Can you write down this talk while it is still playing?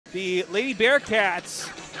The Lady Bearcats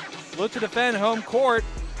look to defend home court.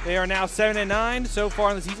 They are now 7-9 so far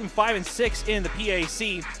in the season, 5-6 in the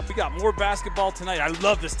PAC. We got more basketball tonight. I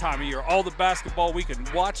love this time of year. All the basketball we can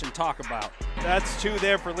watch and talk about. That's two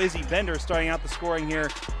there for Lizzie Bender starting out the scoring here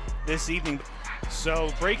this evening. So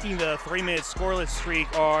breaking the 3-minute scoreless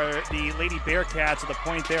streak are the Lady Bearcats. At the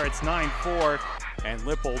point there, it's 9-4. And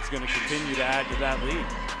Lippold's going to continue to add to that lead.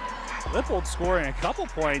 Lippold scoring a couple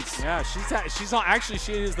points. Yeah, she's not actually,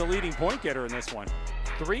 she is the leading point getter in this one.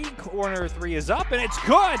 Corner three is up, and it's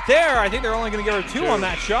good there. I think they're only going to give her two on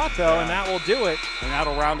that shot, though, and that will do it. And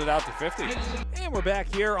that'll round it out to 50. And we're back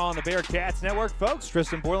here on the Bearcats Network, folks.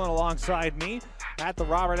 Tristan Borland alongside me at the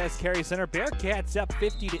Robert S. Carey Center. Bearcats up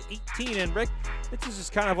 50-18, and Rick, this is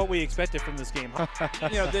just kind of what we expected from this game.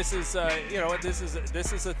 This is a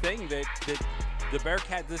thing that the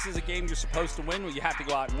Bearcats, this is a game you're supposed to win, but you have to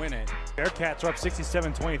go out and win it. Bearcats are up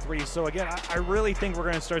 67-23. So again, I really think we're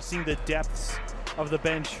going to start seeing the depths of the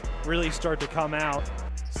bench really start to come out.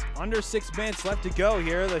 Under 6 minutes left to go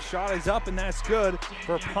here. The shot is up, and that's good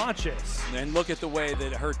for Pontius. And look at the way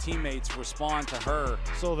that her teammates respond to her.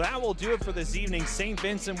 So that will do it for this evening. Saint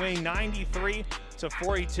Vincent winning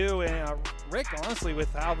 93-42. And Rick, honestly,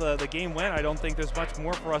 with how the game went, I don't think there's much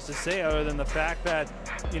more for us to say other than the fact that,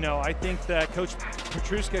 I think that Coach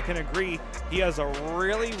Petruska can agree he has a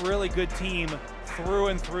really, really good team through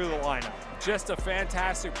and through the lineup. Just a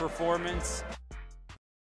fantastic performance.